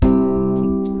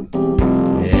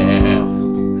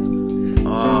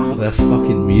that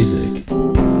fucking music?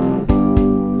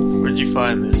 Where'd you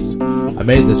find this? I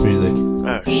made this music.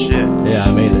 Oh shit! Yeah,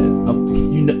 I made it.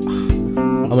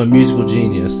 I'm a musical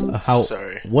genius.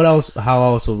 Sorry. What else? How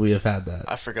else would we have had that?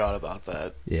 I forgot about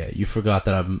that. Yeah, you forgot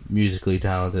that I'm musically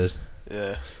talented.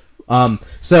 Yeah.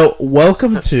 So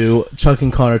welcome to Chuck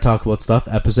and Connor Talk About Stuff,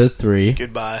 episode 3.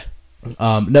 Goodbye.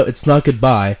 No, it's not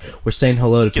goodbye. We're saying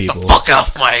hello to people. Get the fuck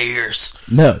off my ears!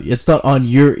 No, it's not on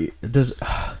your...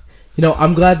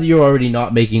 I'm glad that you're already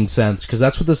not making sense, because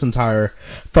that's what this entire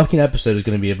fucking episode is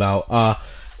going to be about.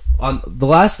 On the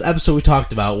last episode we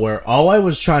talked about, where all I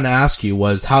was trying to ask you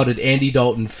was, how did Andy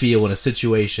Dalton feel in a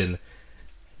situation?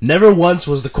 Never once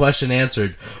was the question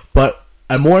answered, but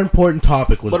a more important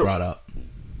topic was brought up.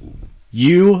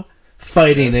 You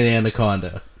fighting an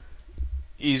anaconda.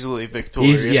 Easily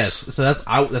victorious. Yes, so that's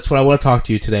what I want to talk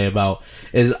to you today about.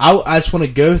 I just want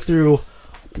to go through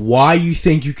why you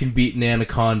think you can beat an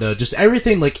anaconda, just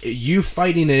everything, like you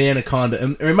fighting an anaconda.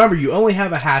 And remember, you only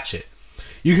have a hatchet.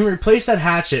 You can replace that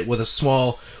hatchet with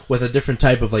a different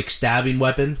type of like stabbing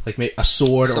weapon, like a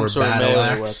sword or a battle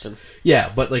axe. Weapon.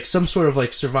 Yeah, but like some sort of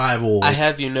like survival. I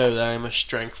have you know that I'm a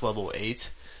strength level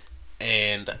 8,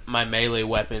 and my melee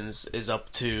weapons is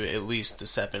up to at least a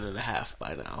 7.5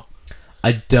 by now.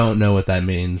 I don't know what that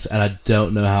means, and I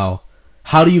don't know how.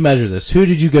 How do you measure this? Who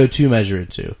did you go to measure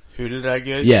it to? Who did I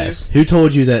go to? Yes. Who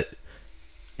told you that,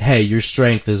 hey, your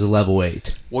strength is a level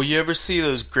 8? Well, you ever see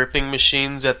those gripping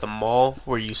machines at the mall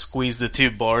where you squeeze the two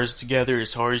bars together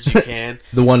as hard as you can?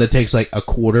 The one that takes like a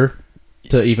quarter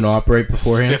to even operate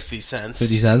beforehand? 50 cents.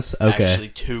 50 cents? Okay. Actually,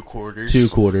 2 quarters. 2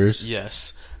 quarters.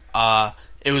 Yes.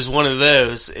 It was one of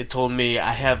those. It told me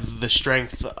I have the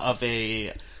strength of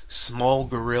a small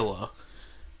gorilla.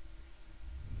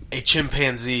 A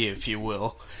chimpanzee, if you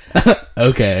will.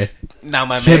 Okay. Now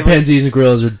my chimpanzees and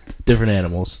gorillas are different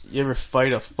animals. You ever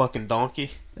fight a fucking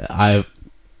donkey? I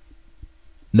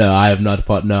have not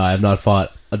fought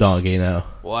a donkey, no.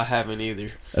 Well, I haven't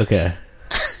either. Okay.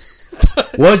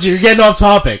 You're getting off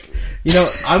topic.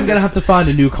 I'm gonna have to find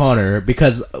a new Connor,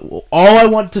 because all I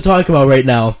want to talk about right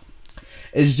now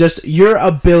is just your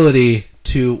ability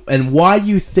to, and why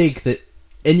you think that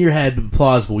in your head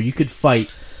plausible you could fight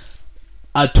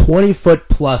a 20-foot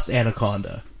plus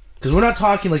anaconda. Because we're not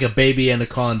talking like a baby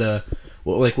anaconda.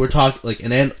 Like we're talking like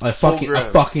a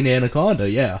fucking anaconda.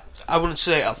 Yeah. I wouldn't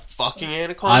say a fucking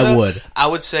anaconda. I would. I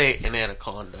would say an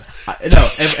anaconda.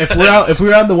 If we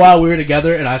were out in the wild, we were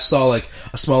together, and I saw like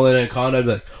a small anaconda, I'd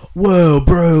be like, "Whoa,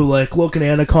 bro! Like, look, an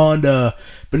anaconda."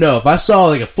 But no, if I saw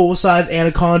like a full size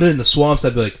anaconda in the swamps,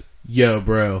 I'd be like, "Yo,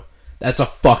 bro, that's a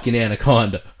fucking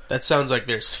anaconda." That sounds like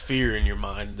there's fear in your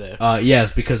mind, though.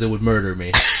 Yes, because it would murder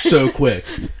me so quick.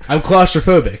 I'm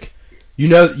claustrophobic. You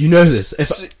know this.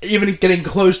 If even getting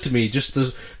close to me, just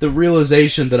the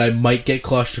realization that I might get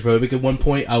claustrophobic at one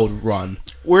point, I would run.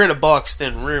 We're in a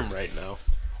boxed-in room right now.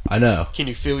 I know. Can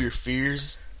you feel your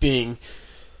fears being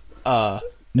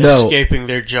escaping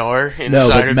their jar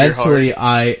inside of your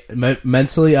heart?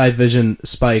 Mentally, I vision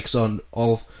spikes on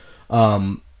all.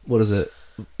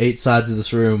 8 sides of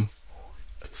this room.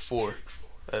 4.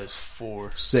 That is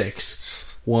 4.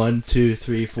 6. 1, 2,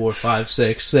 3, 4, 5,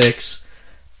 6. 6.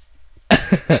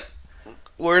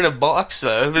 We're in a box,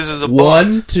 though. This is a box.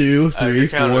 1, 2, 3,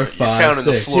 4, 5,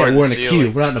 6. Yeah, we're in a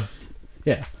cube. We're not in a...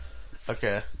 Yeah.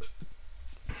 Okay.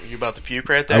 You about to puke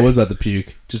right there? I was about to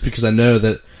puke. Just because I know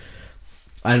that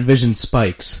I envision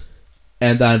spikes.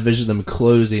 And I envision them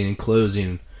closing,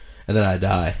 and then I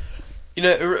die.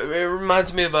 It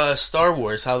reminds me of Star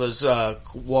Wars, how those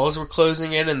walls were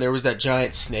closing in, and there was that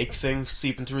giant snake thing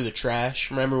seeping through the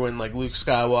trash. Remember when like Luke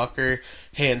Skywalker,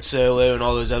 Han Solo, and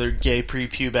all those other gay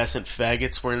prepubescent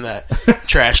faggots were in that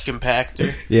trash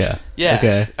compactor? Yeah.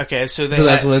 Yeah. Okay. So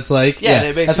that's what it's like.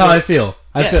 Yeah. That's how I feel.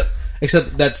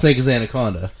 Except that snake is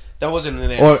anaconda. That wasn't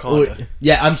an anaconda.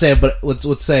 I'm saying, but let's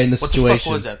say in this situation. What the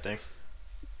fuck was that thing?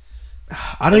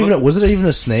 I don't even know. Was it even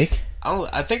a snake?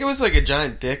 I think it was like a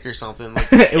giant dick or something.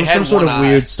 Like, it was some sort of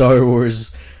weird Star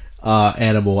Wars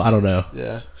animal. I don't know.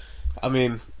 Yeah. I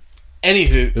mean,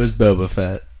 anywho. It was Boba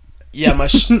Fett. Yeah,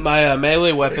 my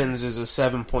melee weapons is a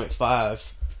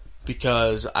 7.5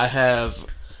 because I have...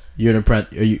 You're an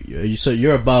apprentice. So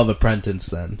you're above apprentice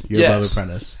then. You're above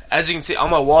apprentice. As you can see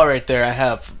on my wall right there, I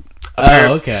have...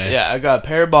 okay. Yeah, I got a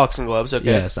pair of boxing gloves. Okay.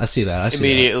 Yes, I see that.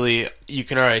 Immediately, you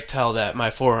can already tell that my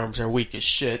forearms are weak as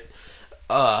shit.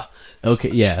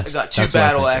 Okay, yeah. I got 2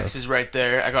 battle axes right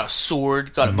there. I got a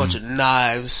sword, got a bunch of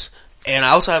knives, and I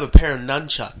also have a pair of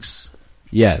nunchucks.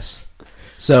 Yes.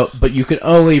 So, but you can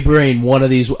only bring one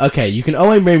of these... Okay, you can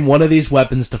only bring one of these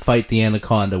weapons to fight the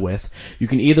anaconda with. You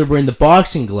can either bring the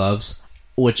boxing gloves,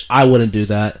 which I wouldn't do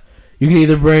that. You can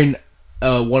either bring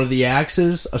one of the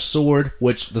axes, a sword,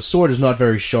 which the sword is not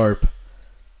very sharp.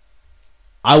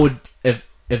 I would, if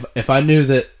I knew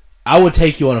that, I would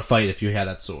take you on a fight if you had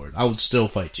that sword. I would still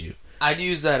fight you. I'd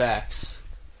use that axe.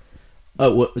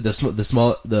 Oh,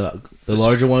 the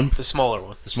larger one? The smaller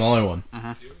one. The smaller one.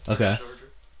 Mm-hmm. Okay.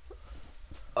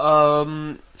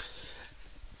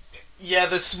 Yeah,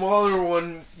 the smaller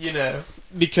one,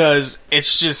 because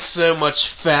it's just so much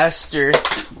faster,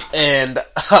 and,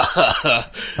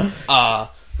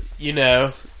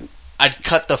 I'd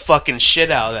cut the fucking shit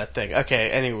out of that thing.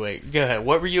 Okay, anyway, go ahead.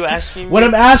 What were you asking me? What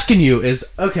I'm asking you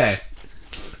is, okay,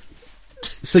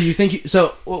 so you think,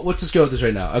 let's just go with this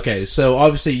right now. Okay, so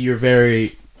obviously you're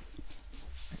very,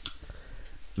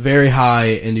 very high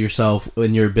into yourself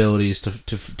and your abilities to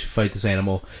fight this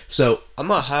animal. So I'm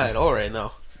not high at all right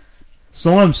now. That's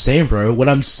not what I'm saying, bro. What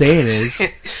I'm saying is,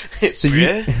 so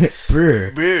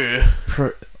Bruh.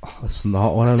 That's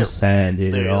not what I'm saying,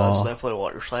 dude. Dude, that's definitely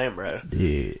what you're saying, bro.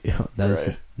 Dude,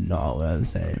 that's not what I'm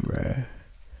saying, bro.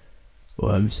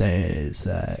 What I'm saying is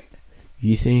that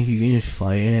you think you can just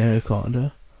fight an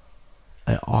anaconda?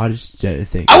 I just don't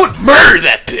think. I would murder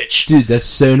that bitch! Dude, that's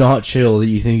so not chill that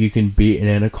you think you can beat an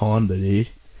anaconda, dude.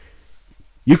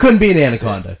 You couldn't beat an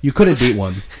anaconda. You couldn't beat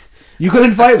one. You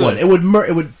couldn't fight one. It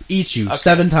would eat you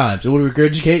 7 times. It would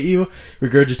regurgitate you. It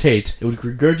would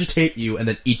regurgitate you and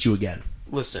then eat you again.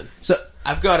 Listen. So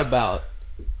I've got about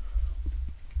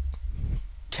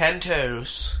 10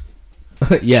 toes.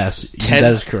 Yes, that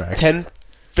is correct. 10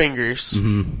 fingers.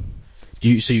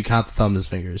 Mm-hmm. So you count the thumbs as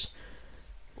fingers?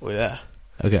 Well, yeah.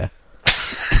 Okay.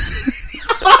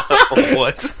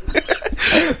 What?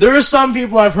 There are some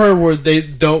people I've heard where they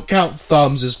don't count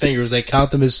thumbs as fingers. They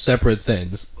count them as separate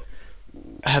things.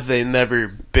 Have they never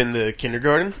been to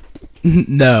kindergarten?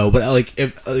 No, but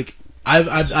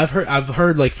I've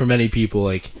heard like from many people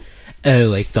like, oh,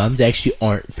 like thumbs actually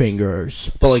aren't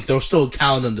fingers, but like they'll still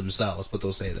count them themselves, but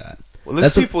they'll say that. Well,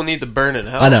 those people need to burn in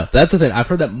hell. I know, that's the thing. I've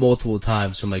heard that multiple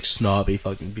times from like snobby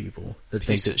fucking people that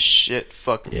Piece of shit,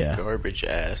 fucking garbage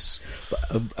ass.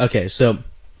 But, okay, so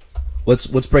let's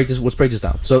break this. Let's break this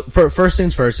down. So first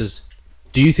things first is,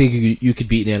 do you think you could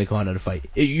beat an anaconda in a fight?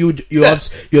 You have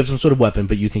some sort of weapon,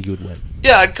 but you think you would win?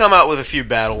 Yeah, I'd come out with a few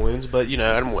battle wounds, but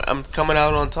I'm coming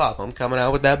out on top. I'm coming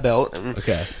out with that belt, and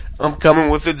I'm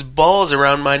coming with its balls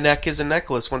around my neck as a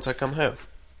necklace once I come home.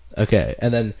 Okay,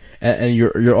 and then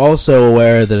you're also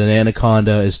aware that an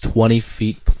anaconda is 20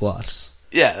 feet plus.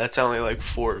 Yeah, that's only like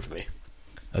 4 of me.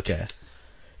 Okay.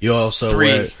 You're also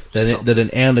aware that an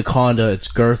anaconda, its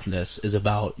girthness is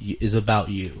about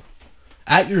you.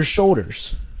 At your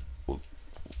shoulders.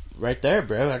 Right there,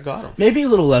 bro. I got him. Maybe a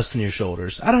little less than your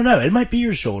shoulders. I don't know. It might be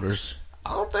your shoulders.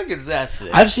 I don't think it's that thick.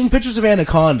 I've seen pictures of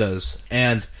anacondas,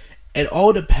 and it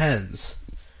all depends.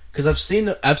 Because I've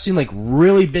seen like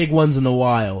really big ones in the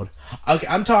wild.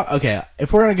 Okay,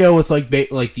 if we're gonna go with like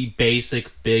the basic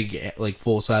big like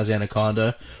full size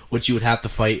anaconda, which you would have to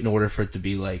fight in order for it to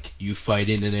be like you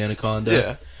fighting an anaconda.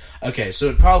 Yeah. Okay, so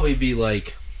it'd probably be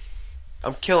like,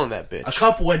 I'm killing that bitch. A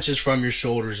couple inches from your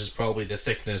shoulders is probably the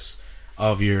thickness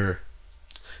of your.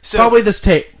 So probably this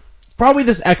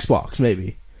Xbox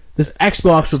maybe. This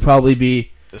Xbox would probably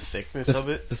be the thickness of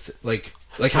it.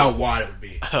 Like how wide it would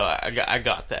be. Oh, I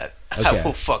got that. Okay. I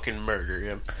will fucking murder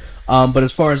him. But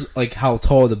as far as like how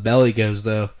tall the belly goes,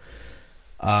 though,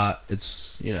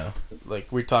 it's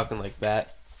like we're talking like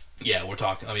that. Yeah, we're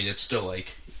talking. I mean, it's still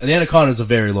like an anaconda is a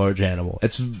very large animal.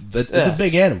 It's a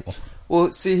big animal.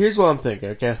 Well, see, here's what I'm thinking.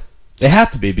 Okay, they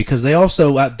have to be because they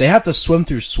also they have to swim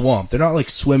through swamp. They're not like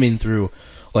swimming through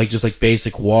like just like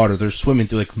basic water. They're swimming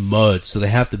through like mud, so they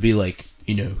have to be like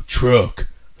truck.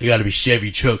 They got to be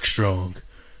Chevy truck strong.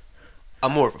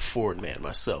 I'm more of a Ford man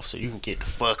myself, so you can get the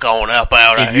fuck on up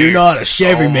out of here. If you're not a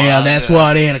Chevy man, that's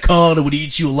why an anaconda would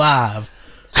eat you alive.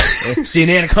 See, an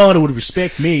anaconda would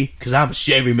respect me, because I'm a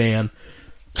Chevy man.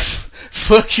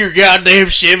 Fuck your goddamn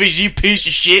Chevys, you piece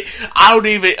of shit. I don't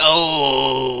even...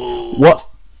 What?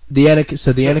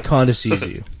 So the anaconda sees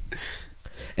you.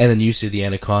 And then you see the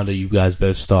anaconda, you guys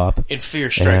both stop. And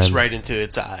fear strikes right into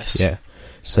its eyes. Yeah.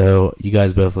 So you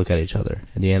guys both look at each other,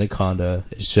 and the anaconda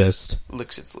is just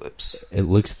licks its lips. It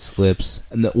licks its lips,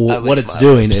 and what it's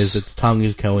doing is its tongue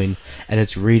is going, and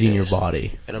it's reading your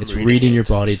body. It's reading your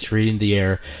body. It's reading the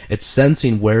air. It's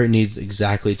sensing where it needs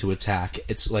exactly to attack.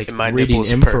 It's like reading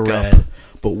infrared,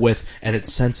 but and it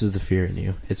senses the fear in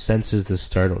you. It senses the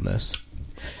startleness,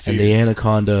 and the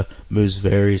anaconda moves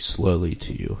very slowly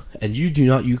to you, and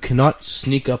you cannot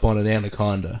sneak up on an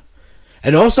anaconda.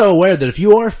 And also aware that if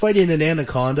you are fighting an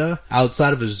anaconda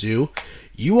outside of a zoo,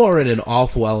 you are in an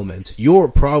awful element. You're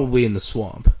probably in the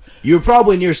swamp. You're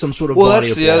probably near some sort of Well, body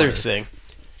that's of the water. other thing.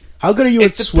 How good are you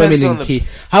It at swimming depends and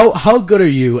on how good are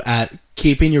you at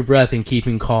keeping your breath and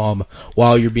keeping calm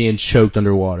while you're being choked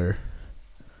underwater?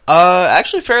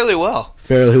 Actually, fairly well.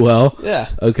 Fairly well. Yeah.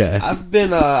 Okay. I've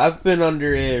been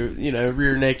under a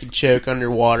rear naked choke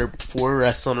underwater before,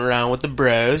 wrestling around with the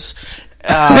bros.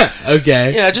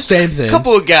 Okay. Just same thing. A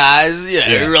couple of guys,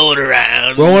 rolling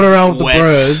around with wet, the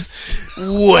bros,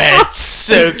 wet,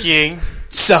 soaking,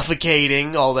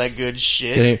 suffocating, all that good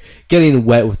shit. Getting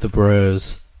wet with the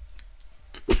bros.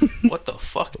 What the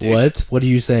fuck, dude? What? What are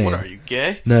you saying? What are you,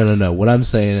 gay? No. What I'm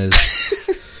saying is,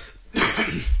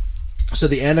 so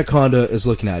the anaconda is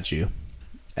looking at you,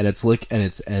 and it's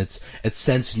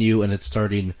sensing you, and it's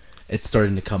starting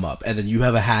to come up, and then you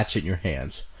have a hatchet in your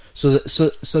hands. So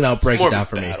now break it down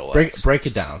for me. Break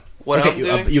it down. What I'm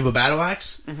doing? You have a battle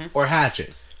axe or a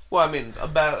hatchet? Well,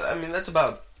 that's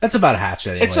about. That's about a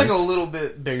hatchet. Anyways. It's like a little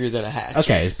bit bigger than a hatchet.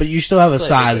 Okay, but you still have a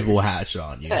sizable hatchet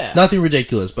on you. Yeah. Nothing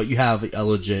ridiculous, but you have a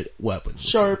legit weapon.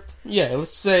 Sharp. Yeah,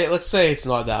 let's say it's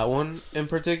not that one in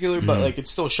particular, but like it's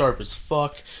still sharp as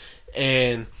fuck.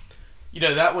 And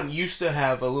that one used to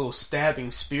have a little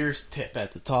stabbing spear tip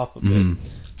at the top of it,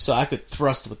 so I could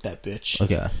thrust with that bitch.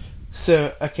 Okay.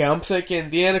 So I'm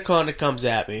thinking the anaconda comes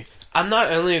at me. I'm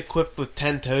not only equipped with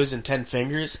 10 toes and 10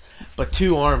 fingers, but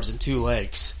 2 arms and 2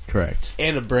 legs. Correct.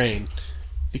 And a brain.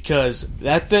 Because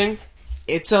that thing,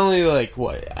 it's only like,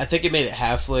 what? I think it made it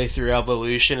halfway through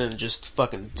evolution and just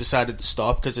fucking decided to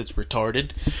stop because it's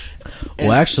retarded.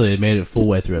 Well, actually, it made it full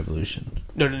way through evolution.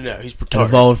 No, he's retarded. It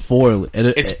evolved fully.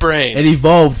 Its brain. It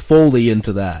evolved fully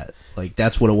into that. Like,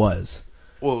 that's what it was.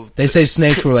 Well, they say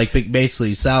snakes were like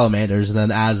basically salamanders, and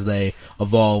then as they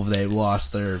evolved, they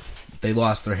lost their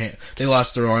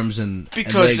arms and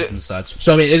legs and such.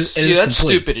 So I mean, that's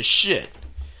stupid as shit.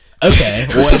 Okay,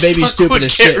 well, it may be stupid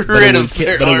as shit, but it would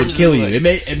kill you. Legs.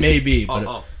 It may be,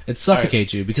 but it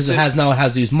suffocates you because it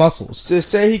has these muscles. So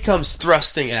say he comes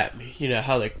thrusting at me. You know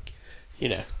how they,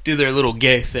 do their little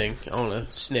gay thing. I don't know,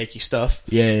 snaky stuff.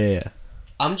 Yeah.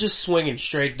 I'm just swinging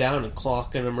straight down and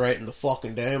clocking him right in the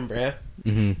fucking dome, bruh.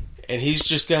 Mm-hmm. And he's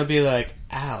just gonna be like,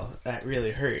 ow, that really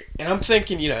hurt. And I'm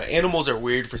thinking, animals are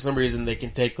weird. For some reason, they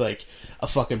can take, like, a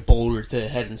fucking boulder to the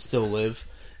head and still live.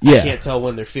 Yeah. I can't tell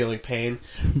when they're feeling pain.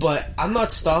 But I'm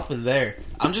not stopping there.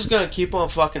 I'm just gonna keep on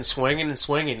fucking swinging and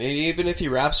swinging. And even if he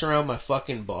wraps around my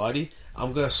fucking body,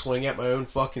 I'm gonna swing at my own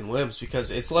fucking limbs.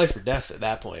 Because it's life or death at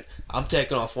that point. I'm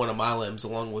taking off one of my limbs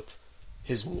along with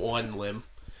his one limb.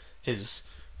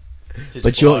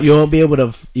 But you won't be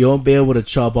able to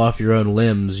chop off your own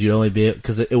limbs. You'd only be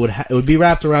because it would be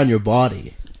wrapped around your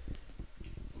body.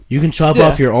 You can chop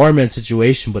off your arm in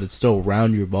situation, but it's still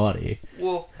around your body.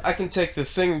 Well, I can take the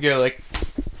thing and go like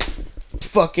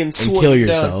fucking swing and kill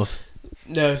yourself.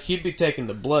 Down. No, he'd be taking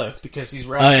the blow because he's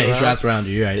wrapped. He's wrapped around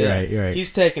you. You're right.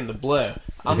 He's taking the blow.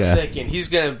 I'm thinking he's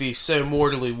gonna be so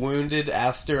mortally wounded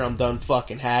after I'm done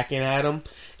fucking hacking at him.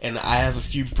 And I have a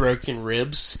few broken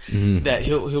ribs that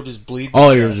he'll just bleed.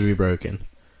 All your ribs will be broken.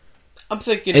 I'm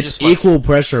thinking it's just equal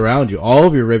pressure around you. All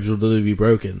of your ribs will literally be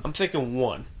broken. I'm thinking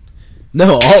one.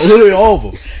 No, literally all of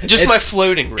them. Just my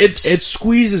floating ribs. It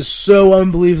squeezes so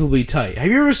unbelievably tight. Have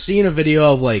you ever seen a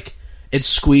video of like it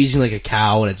squeezing like a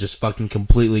cow and it just fucking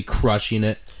completely crushing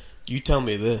it? You tell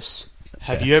me this.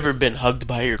 Have you ever been hugged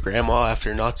by your grandma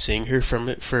after not seeing her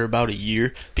for about a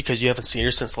year because you haven't seen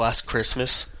her since last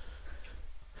Christmas?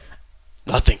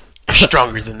 Nothing is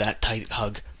stronger than that tight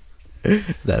hug.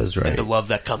 That is right. And the love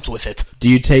that comes with it. Do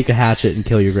you take a hatchet and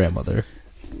kill your grandmother?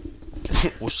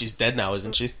 Well, she's dead now,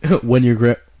 isn't she?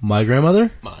 When my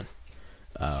grandmother? Mine.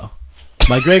 Oh.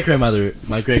 My great grandmother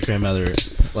like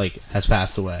has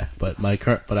passed away, but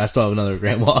I still have another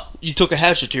grandma. You took a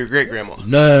hatchet to your great grandma?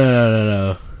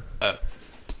 No. Oh.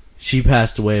 She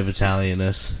passed away of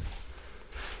Italianness.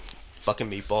 Fucking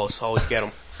meatballs, always get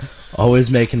them. Always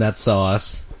making that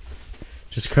sauce.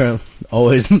 Just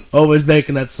always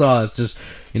making that sauce. Just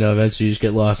eventually you just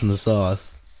get lost in the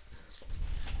sauce.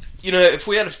 If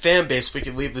we had a fan base, we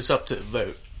could leave this up to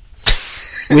vote.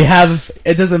 We have.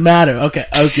 It doesn't matter. Okay,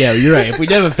 you're right. If we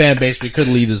did have a fan base, we could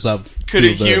leave this up. Could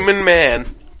a human man,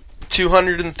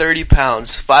 230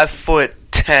 pounds,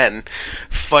 5'10",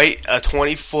 fight a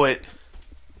 20-foot,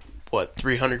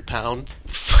 300-pound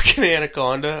fucking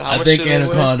anaconda? I think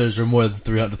anacondas are more than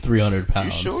 300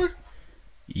 pounds. You sure?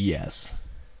 Yes.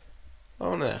 I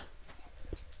don't know.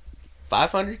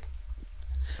 500?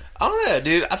 I don't know,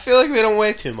 dude. I feel like they don't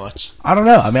weigh too much. I don't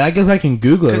know. I mean, I guess I can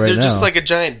Google it right now. Because they're just like a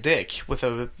giant dick with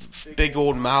a big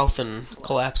old mouth and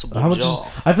collapsible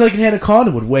jaw. I feel like an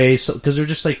anaconda would weigh, because they're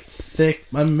just like thick.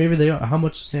 I mean, maybe they are. How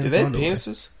much does an anaconda Do they have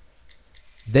penises?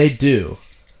 They do.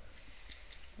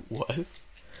 What?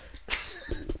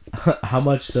 How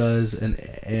much does an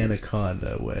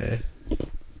anaconda weigh?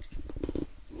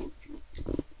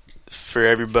 For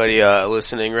everybody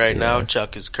listening right now,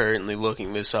 Chuck is currently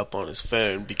looking this up on his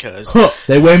phone because...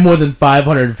 They weigh more than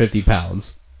 550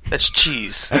 pounds. That's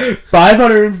cheese.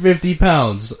 550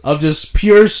 pounds of just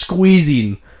pure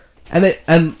squeezing.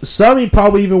 And some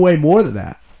probably even weigh more than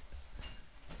that.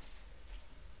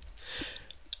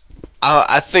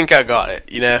 I think I got it,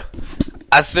 you know?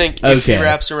 I think if he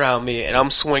wraps around me and I'm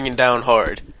swinging down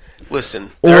hard...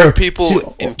 Listen, there are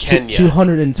people in Kenya...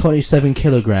 227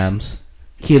 kilograms.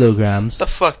 The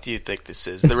fuck do you think this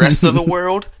is? The rest of the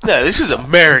world? No, this is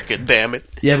America, damn it.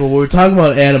 Yeah, but when we're talking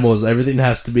about animals, everything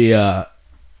has to be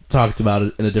talked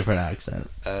about in a different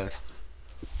accent.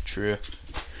 True.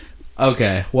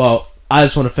 Okay, well, I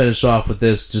just want to finish off with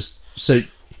this. Just so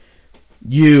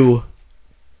you,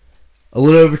 a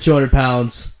little over 200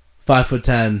 pounds,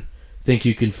 5'10", think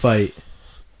you can fight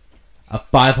a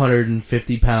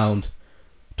 550 pound,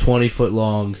 20 foot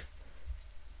long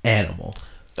animal.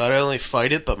 Not only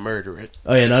fight it, but murder it.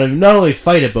 Oh yeah, not only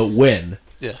fight it, but win.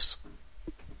 Yes.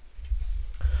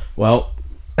 Well,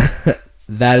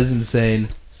 that is insane.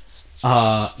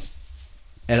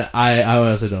 And I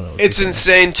honestly don't know. It's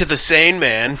insane to the sane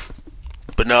man,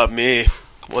 but not me.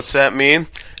 What's that mean?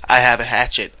 I have a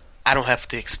hatchet. I don't have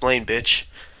to explain, bitch.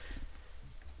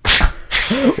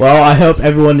 Well, I hope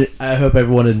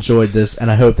everyone enjoyed this,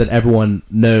 and I hope that everyone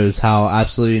knows how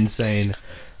absolutely insane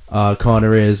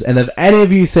Connor is. And if any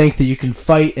of you think that you can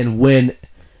fight and win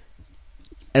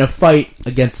in a fight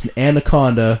against an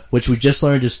anaconda, which we just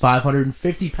learned is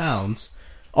 550 pounds,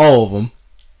 all of them,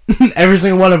 every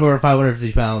single one of them are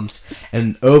 550 pounds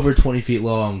and over 20 feet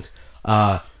long,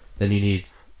 then you need.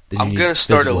 I'm gonna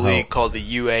start a league called the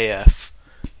UAF,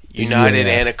 United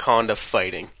Anaconda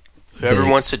Fighting. Whoever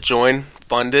wants to join,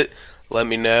 fund it. Let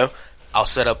me know. I'll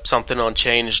set up something on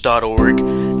change.org,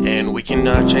 and we can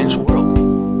change the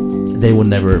world. They will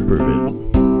never approve it.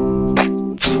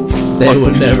 They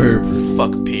would never.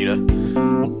 Fuck PETA.